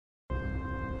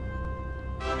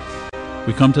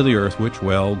We come to the Earth, which,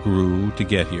 well, grew to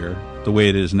get here, the way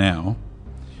it is now.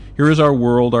 Here is our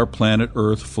world, our planet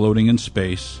Earth, floating in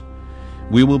space.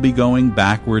 We will be going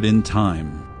backward in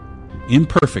time,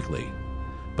 imperfectly,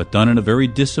 but done in a very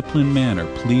disciplined manner.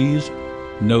 Please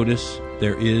notice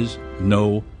there is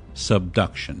no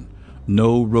subduction,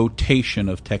 no rotation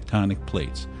of tectonic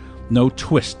plates, no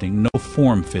twisting, no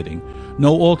form-fitting,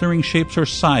 no altering shapes or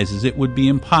sizes. It would be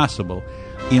impossible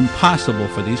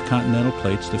for these continental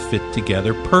plates to fit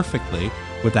together perfectly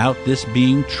without this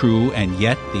being true, and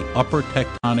yet the upper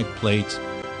tectonic plates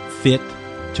fit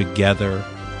together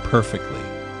perfectly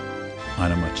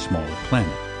on a much smaller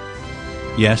planet.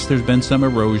 Yes, there's been some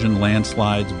erosion,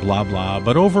 landslides, blah, blah,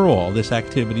 but overall this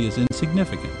activity is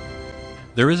insignificant.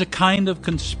 There is a kind of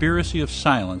conspiracy of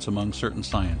silence among certain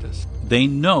scientists. They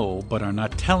know, but are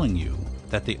not telling you,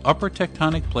 that the upper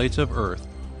tectonic plates of Earth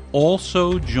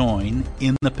also join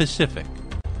in the Pacific.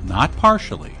 Not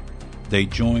partially. They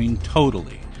join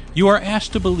totally. You are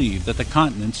asked to believe that the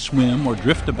continents swim or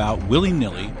drift about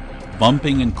willy-nilly,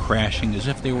 bumping and crashing as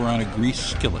if they were on a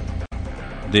greased skillet.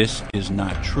 This is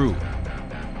not true.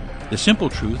 The simple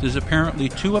truth is apparently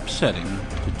too upsetting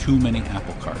to too many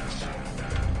apple carts.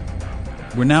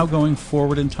 We're now going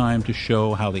forward in time to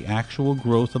show how the actual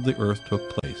growth of the Earth took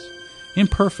place.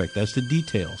 Imperfect as to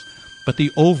details, but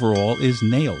the overall is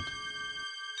nailed.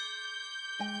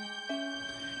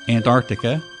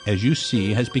 Antarctica, as you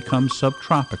see, has become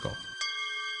subtropical.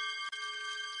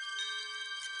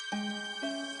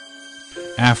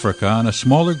 Africa, on a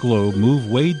smaller globe, moved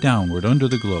way downward under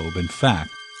the globe. In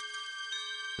fact,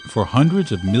 for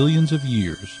hundreds of millions of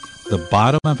years, the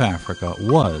bottom of Africa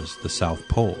was the South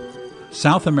Pole.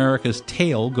 South America's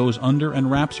tail goes under and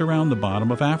wraps around the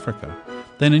bottom of Africa.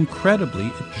 Then, incredibly,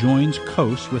 it joins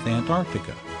coast with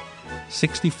Antarctica.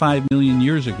 65 million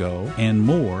years ago and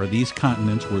more, these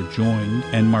continents were joined,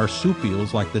 and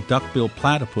marsupials like the duck-billed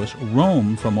platypus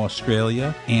roamed from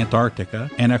Australia, Antarctica,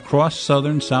 and across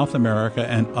southern South America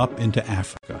and up into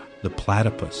Africa. The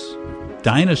platypus.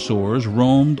 Dinosaurs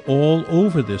roamed all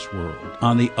over this world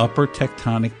on the upper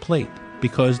tectonic plate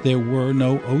because there were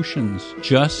no oceans,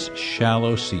 just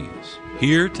shallow seas.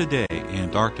 Here today,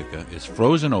 Antarctica is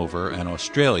frozen over, and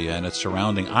Australia and its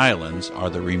surrounding islands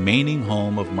are the remaining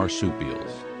home of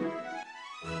marsupials.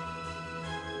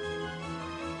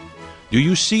 Do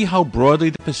you see how broadly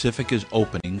the Pacific is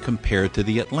opening compared to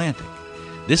the Atlantic?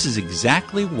 This is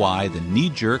exactly why the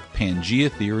knee-jerk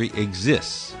Pangea theory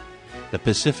exists. The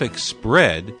Pacific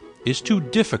spread is too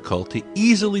difficult to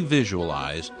easily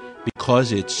visualize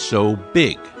because it's so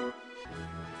big.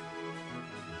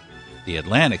 The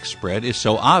Atlantic spread is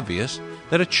so obvious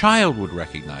that a child would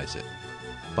recognize it,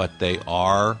 but they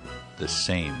are the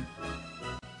same.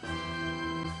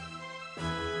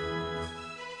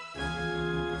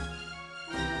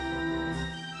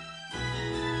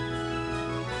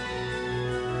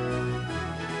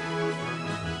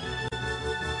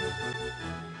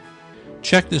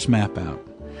 Check this map out.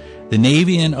 The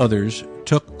Navy and others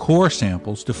took core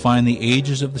samples to find the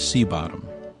ages of the sea bottom.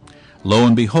 Lo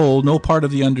and behold, no part of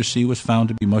the undersea was found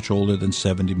to be much older than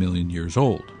 70 million years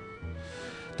old.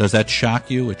 Does that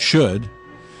shock you? It should.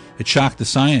 It shocked the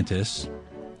scientists.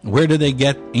 Where did they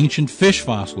get ancient fish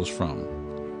fossils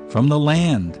from? From the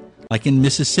land, like in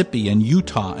Mississippi and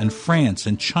Utah and France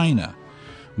and China.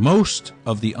 Most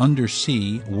of the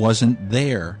undersea wasn't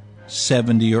there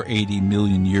 70 or 80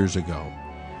 million years ago.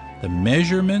 The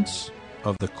measurements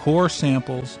of the core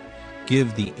samples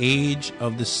give the age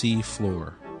of the sea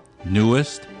floor.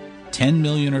 Newest, 10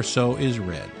 million or so, is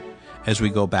red. As we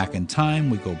go back in time,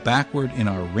 we go backward in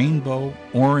our rainbow,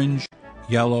 orange,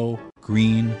 yellow,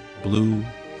 green, blue,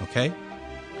 okay?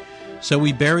 So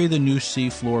we bury the new sea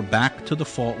floor back to the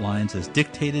fault lines as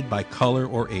dictated by color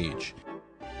or age.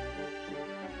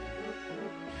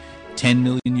 10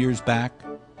 million years back,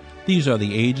 these are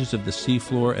the ages of the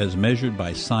seafloor as measured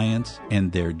by science,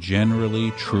 and they're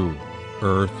generally true.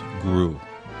 Earth grew.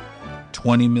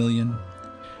 20 million.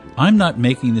 I'm not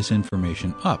making this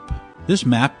information up. This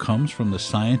map comes from the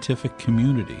scientific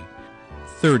community.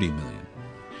 30 million.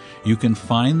 You can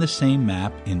find the same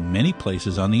map in many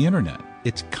places on the internet.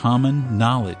 It's common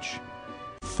knowledge.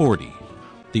 40.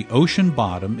 The ocean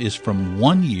bottom is from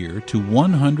 1 year to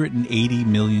 180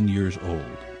 million years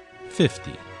old.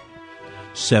 50.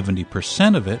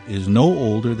 70% of it is no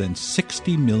older than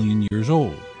 60 million years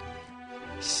old.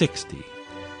 60.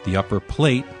 The upper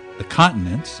plate, the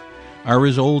continents, are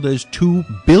as old as 2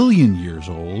 billion years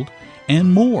old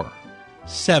and more.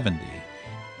 70.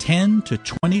 10 to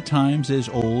 20 times as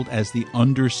old as the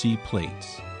undersea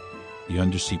plates. The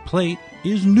undersea plate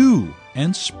is new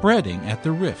and spreading at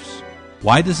the rifts.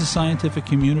 Why does the scientific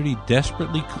community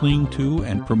desperately cling to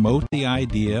and promote the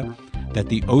idea that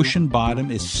the ocean bottom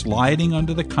is sliding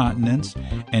under the continents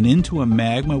and into a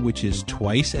magma which is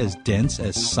twice as dense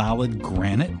as solid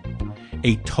granite?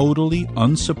 A totally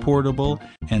unsupportable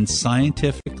and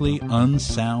scientifically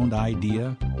unsound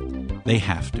idea? They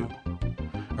have to.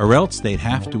 Or else they'd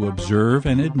have to observe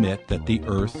and admit that the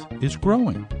Earth is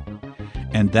growing.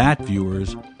 And that,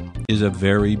 viewers, is a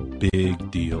very big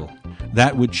deal.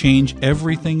 That would change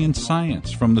everything in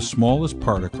science, from the smallest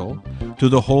particle to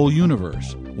the whole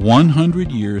universe.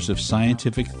 100 years of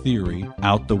scientific theory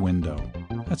out the window.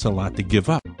 That's a lot to give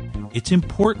up. It's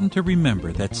important to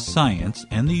remember that science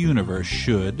and the universe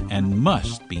should and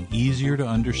must be easier to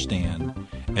understand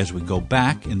as we go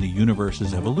back in the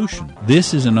universe's evolution.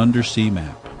 This is an undersea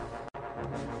map.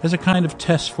 As a kind of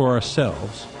test for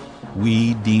ourselves,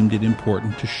 we deemed it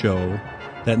important to show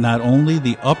that not only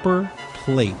the upper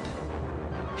plate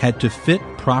had to fit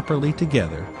properly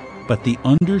together, but the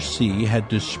undersea had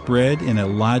to spread in a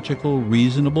logical,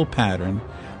 reasonable pattern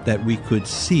that we could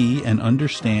see and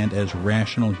understand as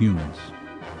rational humans.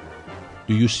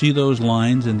 Do you see those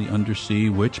lines in the undersea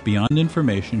which, beyond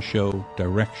information, show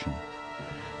direction?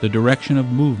 The direction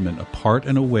of movement apart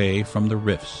and away from the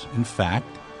rifts. In fact,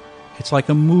 it's like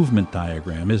a movement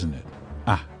diagram, isn't it?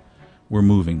 We're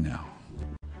moving now.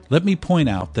 Let me point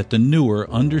out that the newer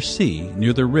undersea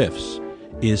near the rifts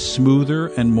is smoother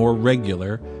and more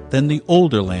regular than the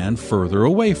older land further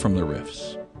away from the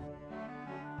rifts.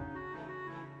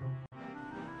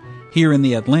 Here in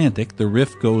the Atlantic, the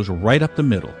rift goes right up the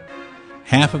middle.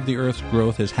 Half of the Earth's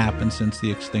growth has happened since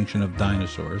the extinction of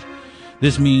dinosaurs.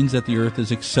 This means that the Earth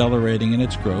is accelerating in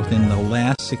its growth. In the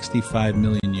last 65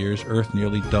 million years, Earth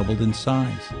nearly doubled in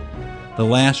size. The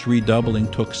last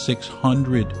redoubling took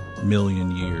 600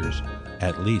 million years,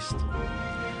 at least.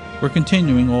 We're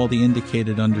continuing all the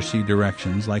indicated undersea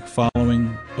directions like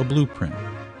following a blueprint.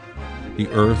 The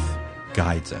Earth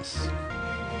guides us.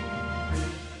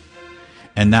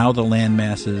 And now the land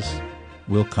masses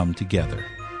will come together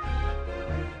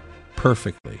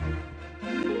perfectly.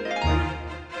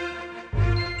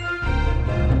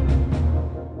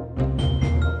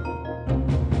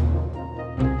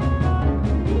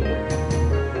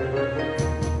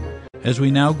 As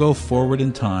we now go forward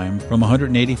in time from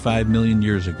 185 million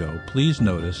years ago, please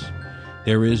notice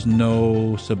there is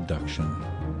no subduction,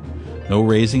 no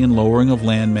raising and lowering of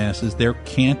land masses. There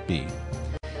can't be.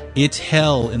 It's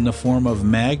hell in the form of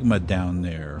magma down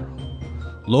there.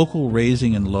 Local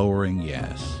raising and lowering,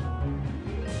 yes,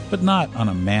 but not on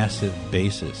a massive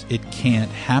basis. It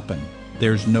can't happen.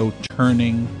 There's no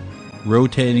turning,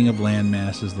 rotating of land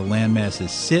masses. The land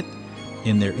masses sit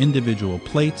in their individual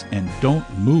plates and don't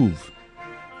move.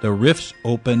 The rifts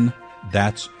open,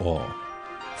 that's all.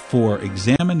 For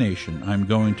examination, I'm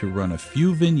going to run a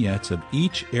few vignettes of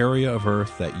each area of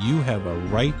Earth that you have a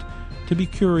right to be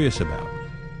curious about.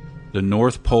 The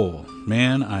North Pole.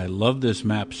 Man, I love this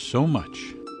map so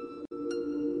much.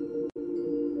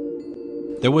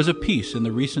 There was a piece in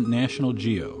the recent National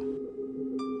Geo.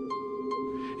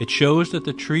 It shows that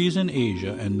the trees in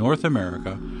Asia and North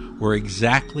America were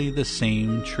exactly the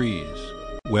same trees.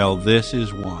 Well, this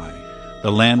is why.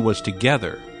 The land was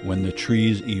together when the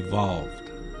trees evolved.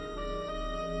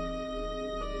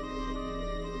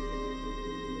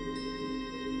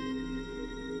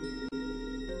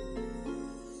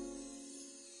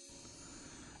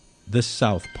 The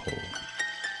South Pole.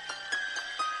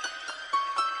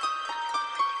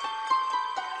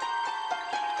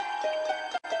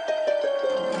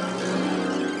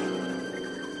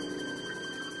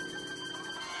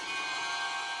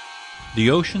 The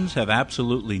oceans have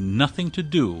absolutely nothing to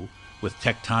do with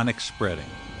tectonic spreading,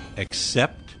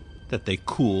 except that they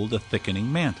cool the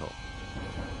thickening mantle.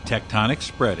 Tectonic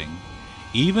spreading,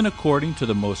 even according to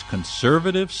the most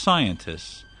conservative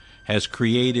scientists, has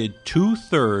created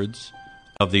 2/3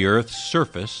 of the Earth's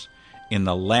surface in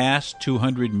the last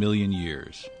 200 million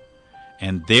years.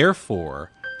 And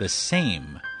therefore, the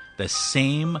same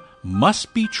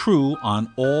must be true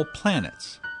on all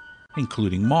planets,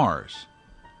 including Mars.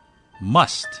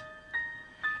 Must.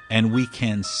 And we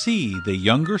can see the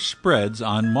younger spreads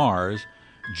on Mars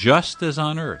just as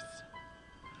on Earth.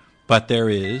 But there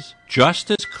is, just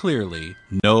as clearly,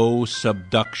 no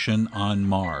subduction on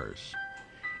Mars.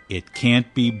 It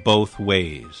can't be both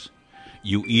ways.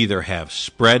 You either have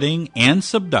spreading and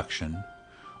subduction,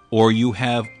 or you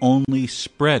have only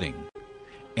spreading,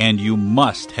 and you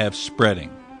must have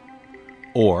spreading.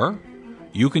 Or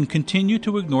you can continue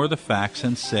to ignore the facts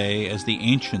and say, as the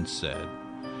ancients said,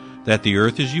 that the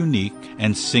Earth is unique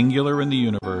and singular in the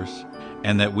universe,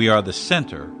 and that we are the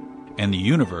center, and the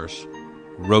universe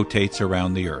rotates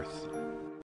around the Earth.